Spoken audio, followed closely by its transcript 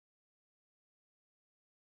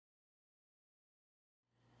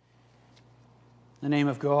In the name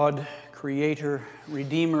of God, Creator,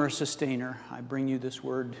 Redeemer, Sustainer, I bring you this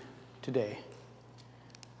word today.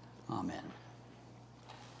 Amen.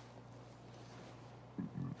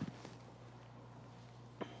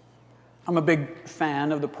 I'm a big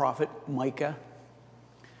fan of the prophet Micah,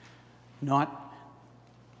 not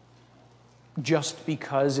just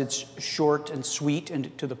because it's short and sweet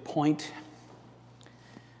and to the point,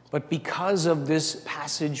 but because of this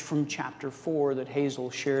passage from chapter 4 that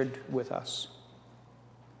Hazel shared with us.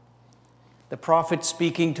 The prophet,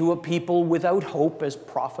 speaking to a people without hope, as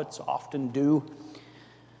prophets often do,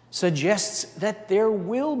 suggests that there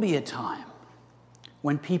will be a time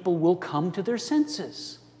when people will come to their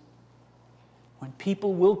senses, when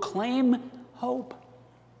people will claim hope,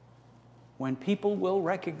 when people will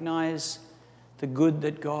recognize the good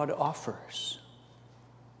that God offers.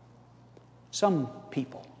 Some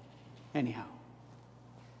people, anyhow.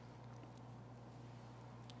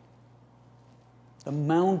 The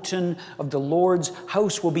mountain of the Lord's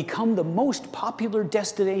house will become the most popular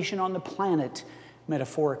destination on the planet,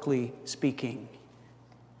 metaphorically speaking.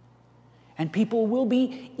 And people will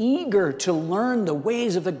be eager to learn the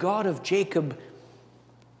ways of the God of Jacob.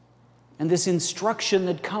 And this instruction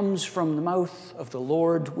that comes from the mouth of the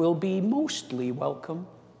Lord will be mostly welcome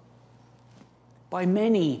by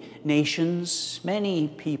many nations, many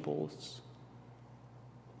peoples.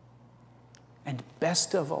 And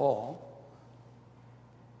best of all,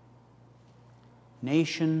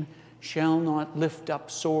 nation shall not lift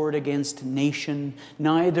up sword against nation,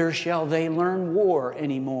 neither shall they learn war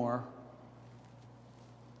anymore.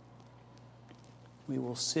 We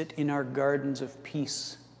will sit in our gardens of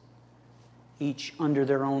peace, each under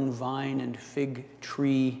their own vine and fig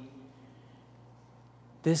tree.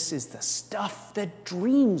 This is the stuff that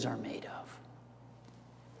dreams are made of.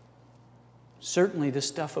 Certainly the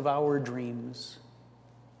stuff of our dreams.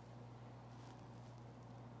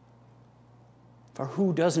 For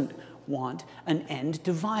who doesn't want an end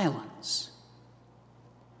to violence?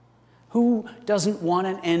 Who doesn't want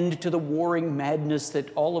an end to the warring madness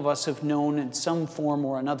that all of us have known in some form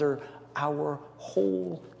or another our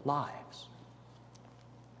whole lives?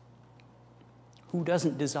 Who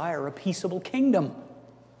doesn't desire a peaceable kingdom?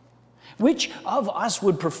 Which of us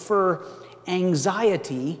would prefer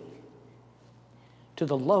anxiety to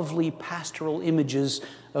the lovely pastoral images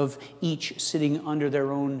of each sitting under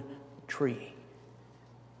their own tree,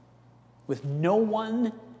 with no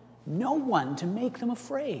one to make them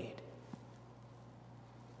afraid?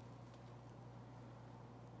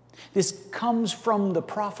 This comes from the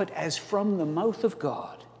prophet as from the mouth of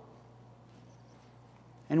God.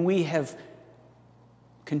 And we have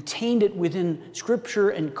contained it within Scripture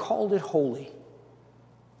and called it holy.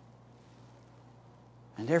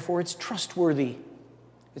 And therefore it's trustworthy.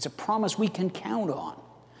 It's a promise we can count on.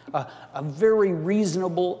 A very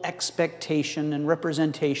reasonable expectation and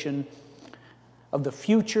representation of the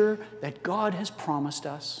future that God has promised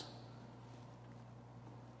us.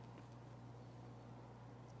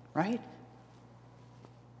 Right?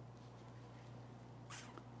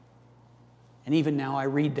 And even now I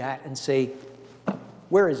read that and say,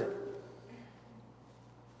 where is it?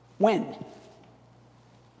 When?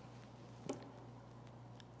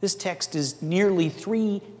 This text is nearly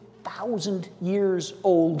 3,000 years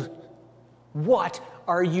old. What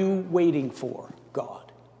are you waiting for,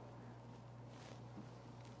 God?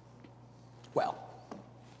 Well,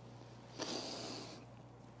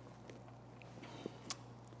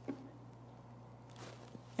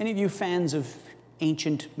 any of you fans of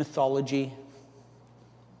ancient mythology?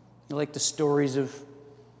 You like the stories of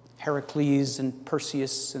Heracles and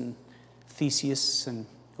Perseus and Theseus and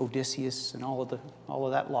Odysseus and all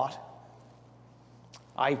of that lot?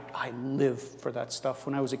 I live for that stuff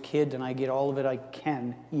when I was a kid, and I get all of it I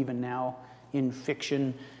can, even now, in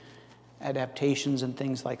fiction, adaptations and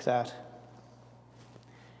things like that.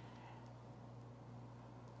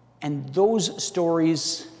 And those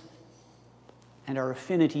stories and our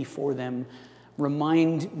affinity for them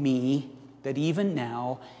remind me that even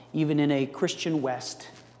now, even in a Christian West,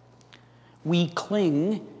 we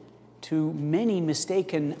cling to many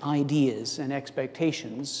mistaken ideas and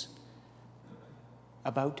expectations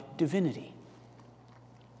about divinity.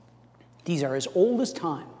 These are as old as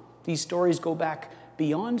time. These stories go back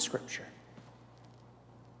beyond Scripture.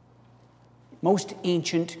 Most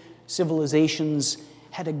ancient civilizations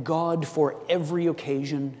had a god for every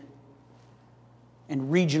occasion,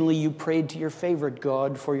 and regionally you prayed to your favorite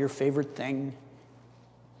god for your favorite thing,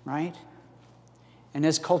 right? And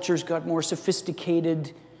as cultures got more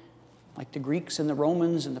sophisticated, like the Greeks and the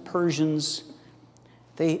Romans and the Persians,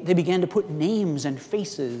 they began to put names and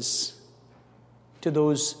faces to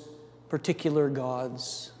those particular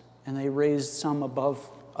gods, and they raised some above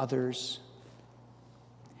others.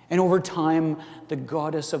 And over time, the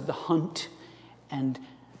goddess of the hunt and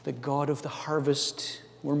the god of the harvest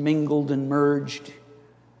were mingled and merged.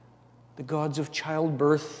 The gods of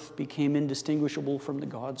childbirth became indistinguishable from the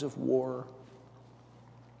gods of war.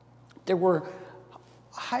 There were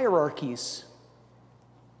hierarchies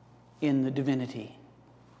in the divinity,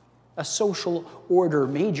 a social order,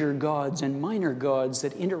 major gods and minor gods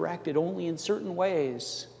that interacted only in certain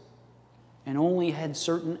ways and only had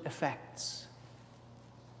certain effects.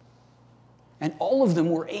 And all of them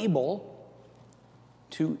were able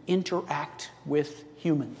to interact with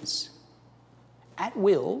humans at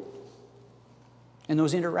will, and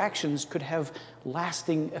those interactions could have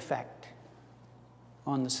lasting effect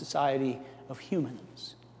on the society of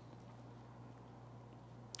humans.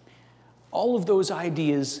 All of those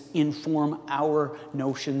ideas inform our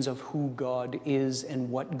notions of who God is and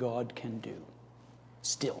what God can do.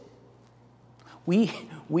 Still,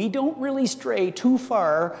 we don't really stray too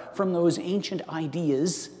far from those ancient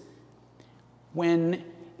ideas when,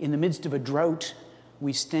 in the midst of a drought,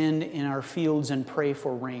 we stand in our fields and pray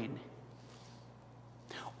for rain.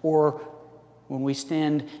 Or when we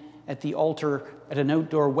stand at the altar at an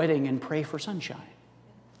outdoor wedding and pray for sunshine.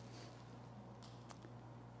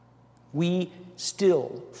 We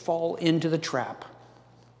still fall into the trap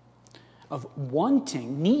of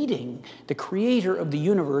wanting, needing the creator of the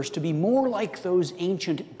universe to be more like those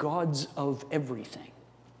ancient gods of everything,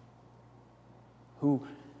 who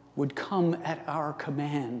would come at our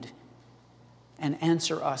command and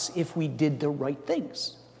answer us if we did the right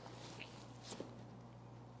things.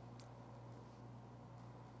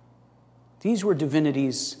 These were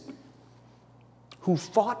divinities who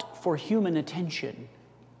fought for human attention,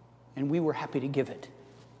 and we were happy to give it.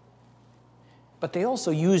 But they also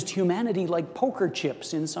used humanity like poker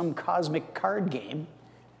chips in some cosmic card game.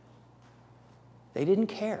 They didn't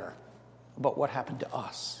care about what happened to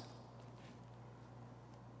us.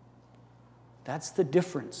 That's the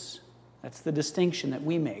difference. That's the distinction that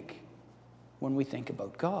we make when we think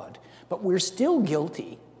about God. But we're still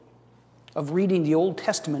guilty of reading the Old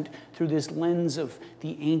Testament through this lens of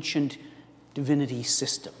the ancient divinity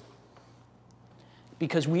system.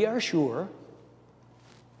 Because we are sure,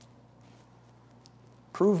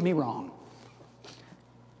 prove me wrong,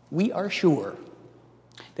 we are sure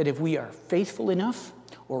that if we are faithful enough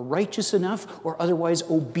or righteous enough or otherwise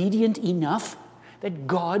obedient enough, that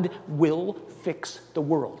God will fix the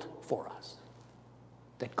world for us,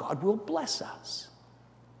 that God will bless us,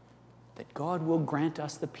 that God will grant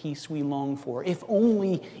us the peace we long for, if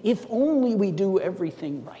only we do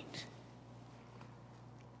everything right.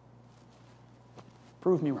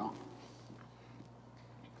 Prove me wrong.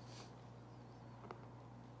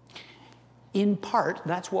 In part,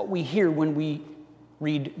 that's what we hear when we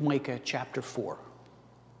read Micah chapter 4.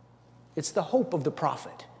 It's the hope of the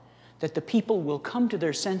prophet that the people will come to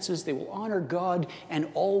their senses, they will honor God, and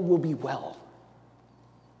all will be well.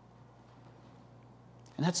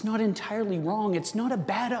 And that's not entirely wrong. It's not a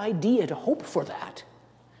bad idea to hope for that.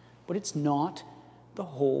 But it's not the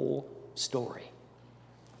whole story.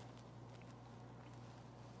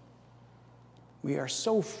 We are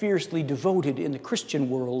so fiercely devoted in the Christian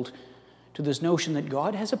world to this notion that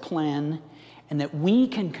God has a plan and that we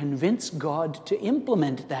can convince God to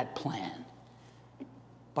implement that plan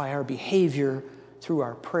by our behavior, through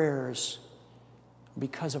our prayers,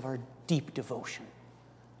 because of our deep devotion.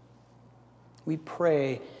 We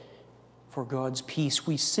pray for God's peace.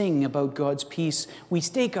 We sing about God's peace. We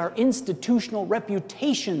stake our institutional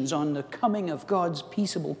reputations on the coming of God's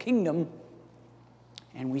peaceable kingdom.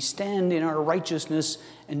 And we stand in our righteousness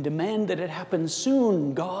and demand that it happen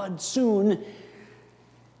soon, God, soon.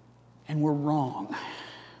 And we're wrong.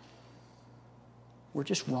 We're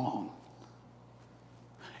just wrong.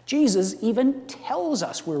 Jesus even tells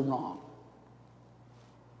us we're wrong.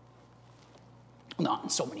 Not in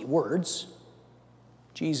so many words.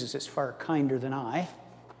 Jesus is far kinder than I.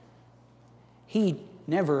 He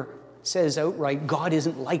never says outright, God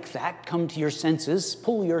isn't like that. Come to your senses.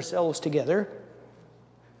 Pull yourselves together.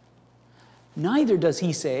 Neither does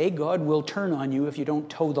he say, God will turn on you if you don't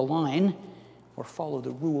toe the line or follow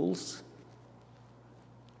the rules.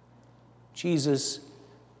 Jesus'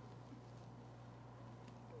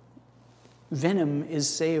 venom is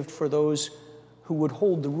saved for those who would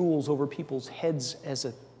hold the rules over people's heads as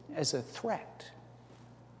a threat.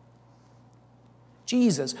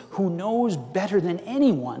 Jesus, who knows better than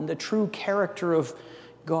anyone the true character of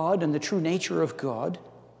God and the true nature of God,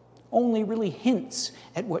 only really hints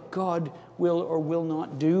at what God will or will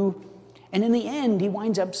not do. And in the end, he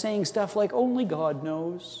winds up saying stuff like, only God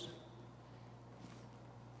knows.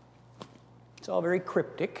 It's all very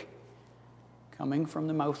cryptic, coming from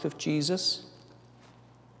the mouth of Jesus.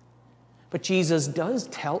 But Jesus does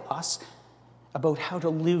tell us about how to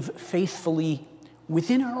live faithfully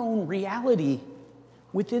within our own reality,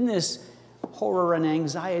 within this horror and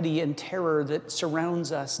anxiety and terror that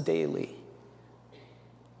surrounds us daily.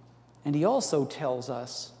 And he also tells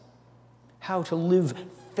us how to live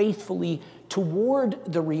faithfully toward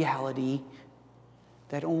the reality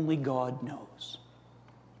that only God knows.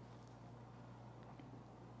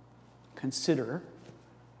 Consider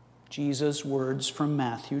Jesus' words from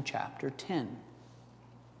Matthew chapter 10,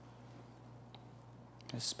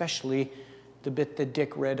 especially the bit that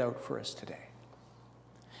Dick read out for us today.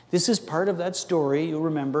 This is part of that story, you'll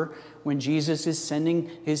remember, when Jesus is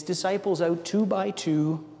sending his disciples out 2 by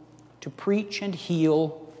 2 to preach and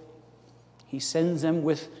heal. He sends them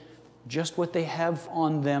with just what they have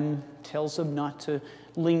on them, tells them not to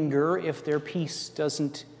linger if their peace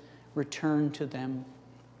doesn't return to them.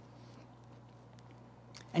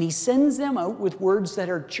 And he sends them out with words that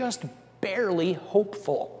are just barely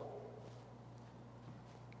hopeful.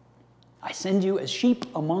 I send you as sheep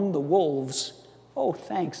among the wolves. Oh,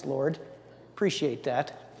 thanks, Lord. Appreciate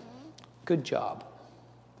that. Good job.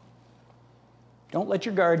 Don't let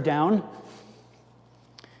your guard down.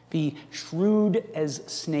 Be shrewd as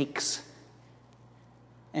snakes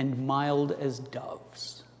and mild as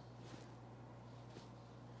doves.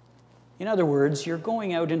 In other words, you're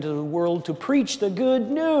going out into the world to preach the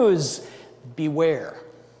good news. Beware,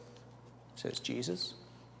 says Jesus.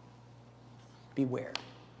 Beware.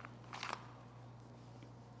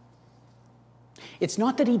 It's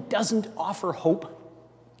not that he doesn't offer hope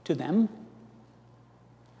to them.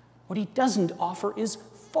 What he doesn't offer is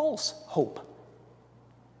false hope.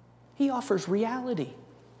 He offers reality.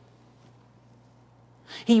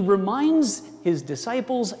 He reminds his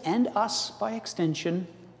disciples and us, by extension,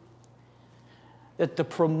 that the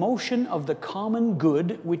promotion of the common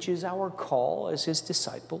good, which is our call as his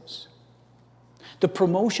disciples, the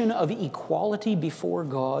promotion of equality before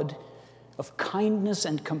God, of kindness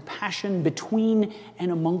and compassion between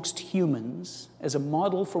and amongst humans as a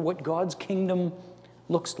model for what God's kingdom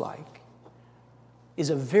looks like,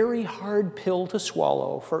 is a very hard pill to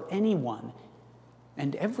swallow for anyone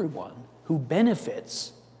and everyone who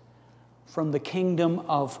benefits from the kingdom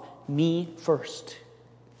of me first,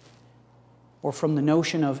 or from the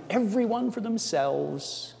notion of everyone for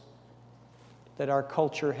themselves that our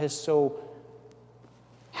culture has so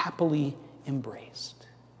happily embraced.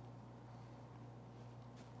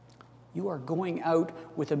 You are going out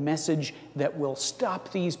with a message that will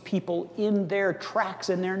stop these people in their tracks,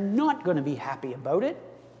 and they're not going to be happy about it.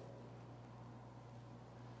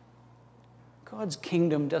 God's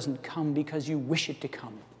kingdom doesn't come because you wish it to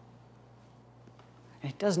come.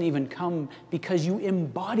 And it doesn't even come because you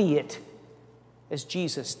embody it as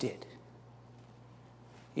Jesus did.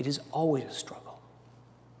 It is always a struggle.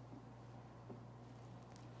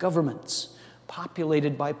 Governments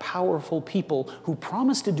populated by powerful people who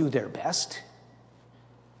promise to do their best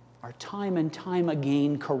are time and time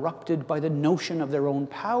again corrupted by the notion of their own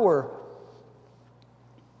power.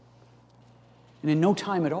 And in no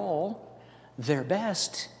time at all, their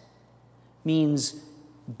best means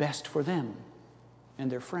best for them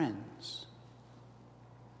and their friends.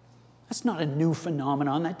 That's not a new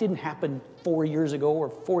phenomenon. That didn't happen 4 years ago or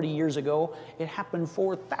 40 years ago. It happened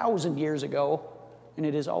 4,000 years ago, and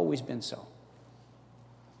it has always been so.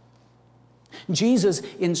 Jesus'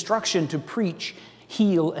 instruction to preach,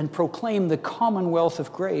 heal, and proclaim the commonwealth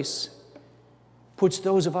of grace puts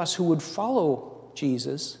those of us who would follow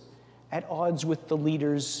Jesus at odds with the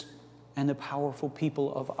leaders and the powerful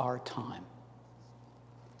people of our time.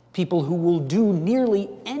 People who will do nearly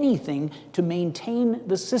anything to maintain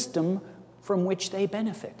the system from which they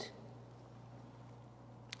benefit.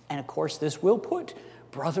 And of course, this will put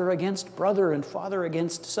brother against brother and father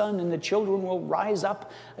against son, and the children will rise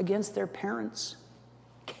up against their parents.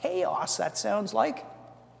 Chaos, that sounds like.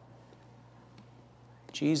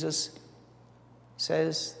 Jesus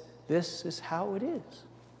says this is how it is.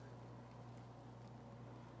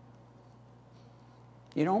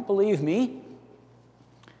 You don't believe me?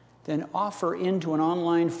 Then offer into an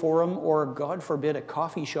online forum or, God forbid, a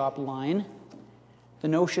coffee shop line the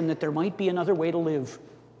notion that there might be another way to live,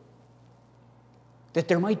 that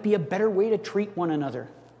there might be a better way to treat one another,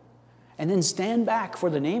 and then stand back, for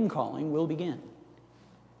the name-calling will begin,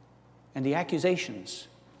 and the accusations.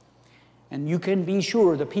 And you can be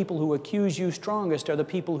sure the people who accuse you strongest are the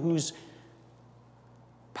people whose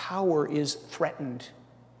power is threatened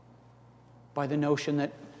by the notion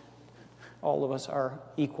that all of us are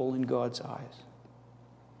equal in God's eyes.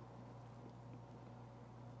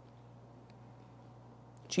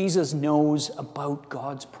 Jesus knows about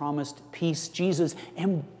God's promised peace. Jesus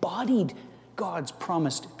embodied God's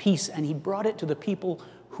promised peace, and he brought it to the people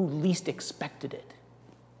who least expected it.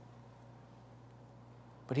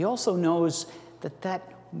 But he also knows that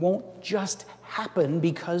that won't just happen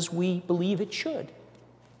because we believe it should.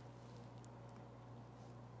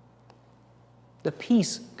 The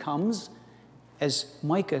peace comes, as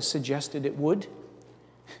Micah suggested it would,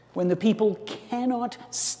 when the people cannot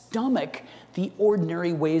stomach the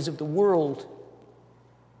ordinary ways of the world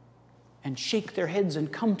and shake their heads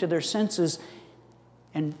and come to their senses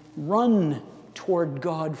and run toward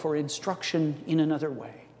God for instruction in another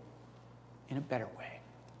way, in a better way,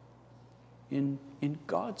 in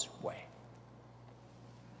God's way.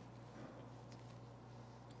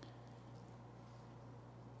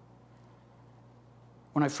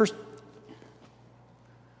 When I first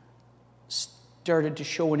started to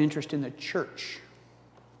show an interest in the church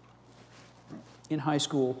in high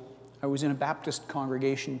school, I was in a Baptist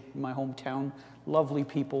congregation in my hometown, lovely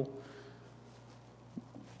people,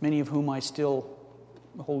 many of whom I still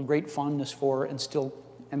hold great fondness for and still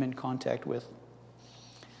am in contact with.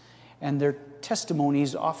 And their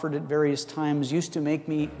testimonies offered at various times used to make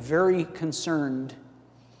me very concerned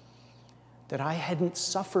that I hadn't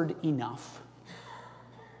suffered enough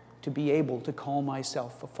to be able to call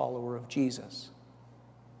myself a follower of Jesus.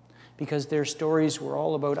 Because their stories were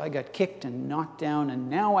all about, I got kicked and knocked down, and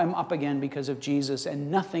now I'm up again because of Jesus,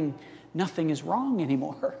 and nothing is wrong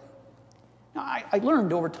anymore. Now, I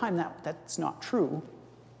learned over time that that's not true.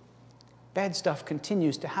 Bad stuff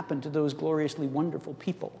continues to happen to those gloriously wonderful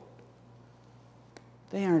people.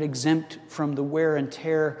 They aren't exempt from the wear and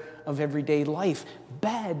tear of everyday life.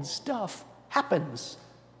 Bad stuff happens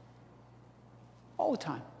all the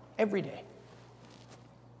time, every day.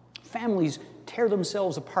 Families tear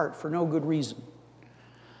themselves apart for no good reason.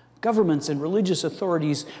 Governments and religious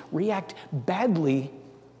authorities react badly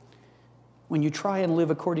when you try and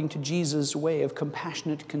live according to Jesus' way of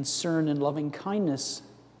compassionate concern and loving kindness.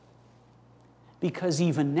 Because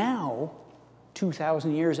even now,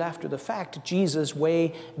 2,000 years after the fact, Jesus'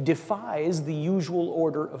 way defies the usual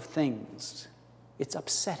order of things. It's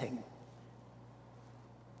upsetting.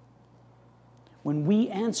 When we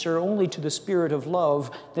answer only to the spirit of love,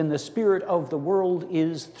 then the spirit of the world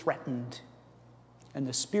is threatened. And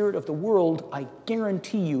the spirit of the world, I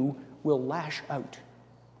guarantee you, will lash out.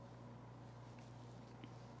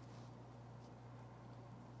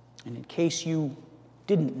 And in case you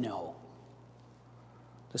didn't know,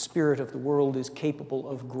 the spirit of the world is capable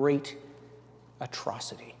of great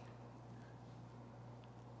atrocity.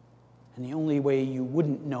 And the only way you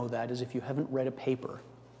wouldn't know that is if you haven't read a paper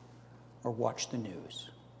or watched the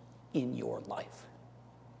news in your life.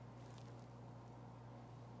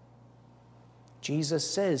 Jesus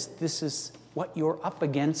says this is what you're up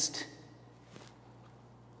against.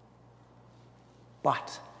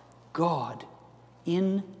 But God,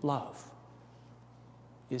 in love,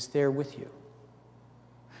 is there with you.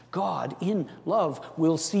 God, in love,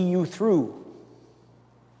 will see you through.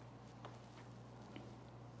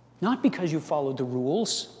 Not because you followed the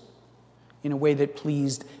rules in a way that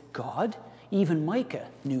pleased God. Even Micah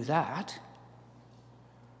knew that.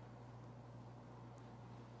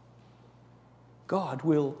 God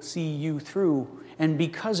will see you through. And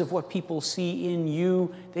because of what people see in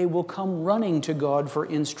you, they will come running to God for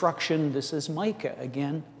instruction. This is Micah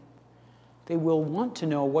again. They will want to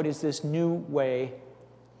know, what is this new way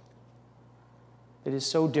that is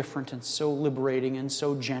so different and so liberating and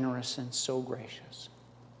so generous and so gracious?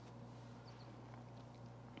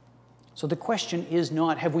 So the question is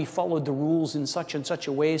not, have we followed the rules in such and such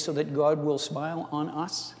a way so that God will smile on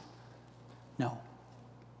us? No.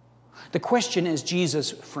 The question, as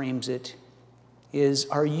Jesus frames it, is,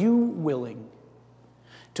 are you willing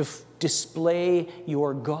to display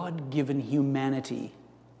your God-given humanity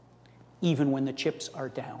even when the chips are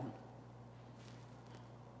down?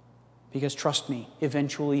 Because trust me,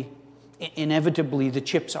 eventually, inevitably, the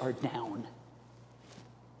chips are down.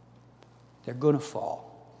 They're going to fall.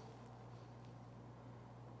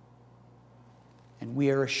 And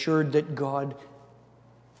we are assured that God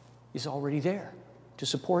is already there to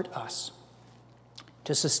support us,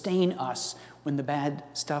 to sustain us when the bad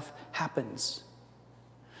stuff happens.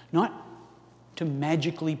 Not to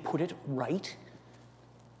magically put it right,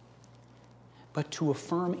 but to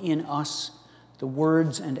affirm in us the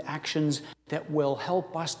words and actions that will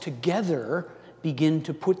help us together begin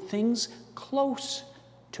to put things close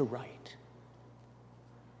to right,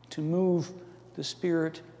 to move the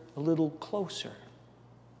Spirit a little closer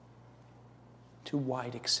to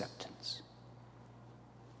wide acceptance.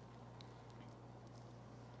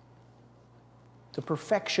 the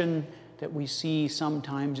perfection that we see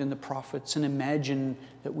sometimes in the prophets and imagine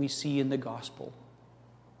that we see in the gospel.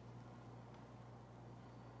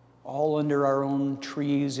 All under our own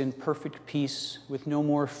trees in perfect peace, with no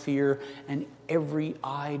more fear, and every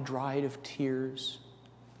eye dried of tears.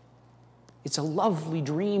 It's a lovely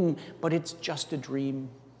dream, but it's just a dream.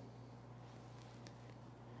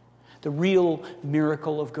 The real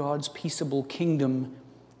miracle of God's peaceable kingdom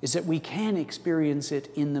is that we can experience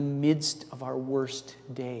it in the midst of our worst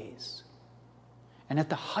days, and at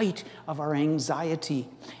the height of our anxiety,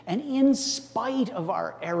 and in spite of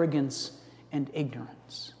our arrogance and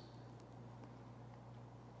ignorance.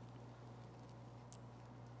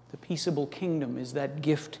 The peaceable kingdom is that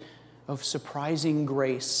gift of surprising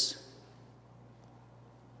grace,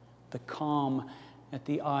 the calm at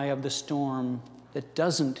the eye of the storm that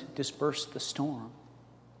doesn't disperse the storm.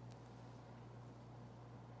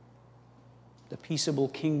 The peaceable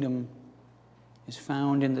kingdom is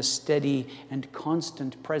found in the steady and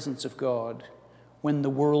constant presence of God when the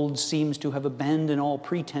world seems to have abandoned all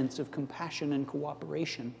pretense of compassion and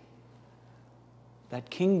cooperation. That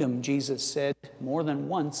kingdom, Jesus said more than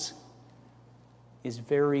once, is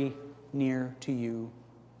very near to you,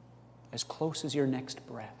 as close as your next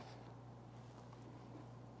breath.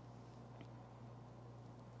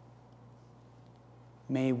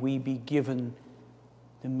 May we be given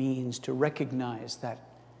the means to recognize that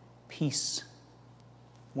peace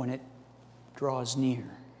when it draws near.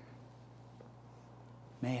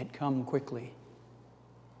 May it come quickly,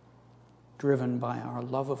 driven by our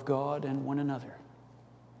love of God and one another.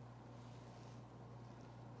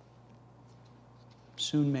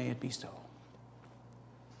 Soon may it be so.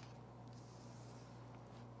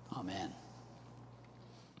 Amen.